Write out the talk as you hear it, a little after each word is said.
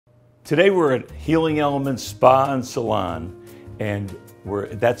Today we're at Healing Elements Spa and Salon, and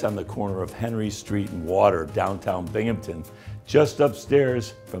that's on the corner of Henry Street and Water, downtown Binghamton, just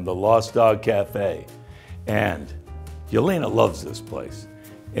upstairs from the Lost Dog Cafe. And Yelena loves this place,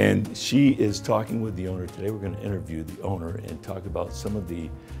 and she is talking with the owner today. We're going to interview the owner and talk about some of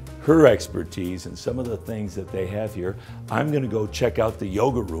her expertise and some of the things that they have here. I'm going to go check out the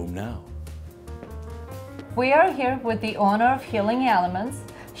yoga room now. We are here with the owner of Healing Elements,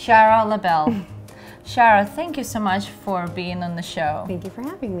 Sharra La Belle. Sharra, thank you so much for being on the show. Thank you for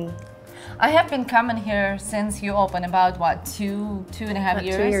having me. I have been coming here since you opened about, what, two and a half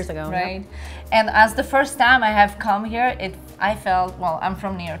years? 2 years ago, right? Yep. And as the first time I have come here, I felt, well, I'm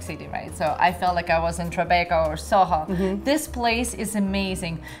from New York City, right? So I felt like I was in Tribeca or Soho. Mm-hmm. This place is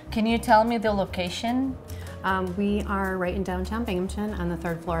amazing. Can you tell me the location? We are right in downtown Binghamton on the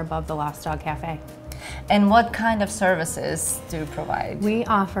 3rd floor above the Lost Dog Cafe. And what kind of services do you provide? We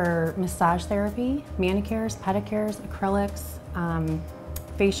offer massage therapy, manicures, pedicures, acrylics,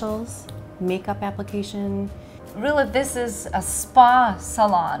 facials, makeup application. Really, this is a spa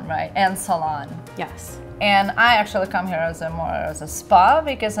salon, right? And salon. Yes. And I actually come here more as a spa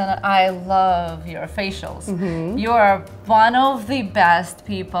because I love your facials. Mm-hmm. You are one of the best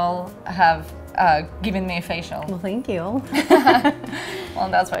people have given me a facial. Well, thank you. Well,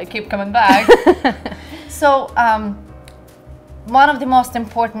 that's why I keep coming back. So, one of the most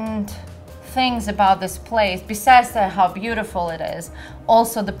important things about this place, besides how beautiful it is,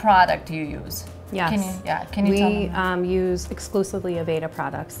 also the product you use. Yes. Can you tell me? We use exclusively Aveda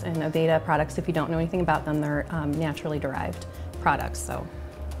products, and Aveda products, if you don't know anything about them, they're naturally derived products. So.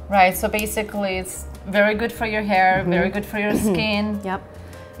 Right. So basically, it's very good for your hair, mm-hmm. very good for your skin. Yep.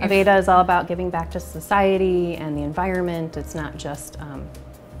 Aveda is all about giving back to society and the environment. It's not just a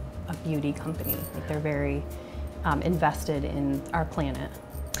beauty company. Like, they're very invested in our planet.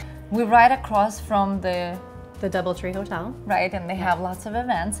 We're right across from the DoubleTree Hotel. Right, and they have lots of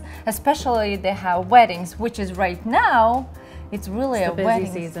events. Especially they have weddings, which is right now, it's really a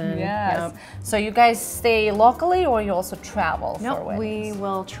wedding season. Yes. Yep. So you guys stay locally, or you also travel for weddings? We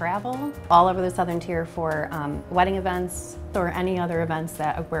will travel all over the Southern Tier for wedding events or any other events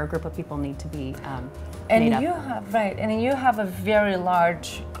where a group of people need to be made up. And you have a very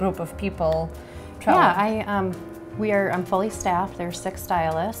large group of people traveling. Yeah, I'm fully staffed. There's 6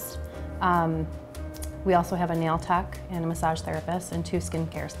 stylists. We also have a nail tech and a massage therapist and 2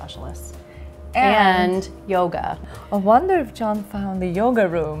 skincare specialists. And yoga. I wonder if John found the yoga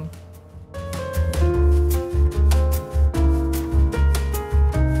room.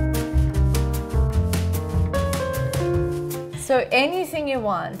 So anything you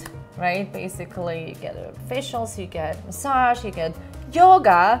want, right? Basically, you get facials, you get massage, you get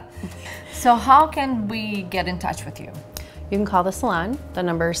yoga. So how can we get in touch with you? You can call the salon. The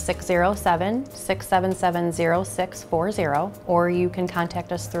number is 607-677-0640, or you can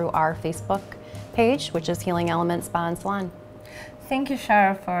contact us through our Facebook page, which is Healing Elements Spa and Salon. Thank you,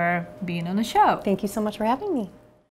 Sharra, for being on the show. Thank you so much for having me.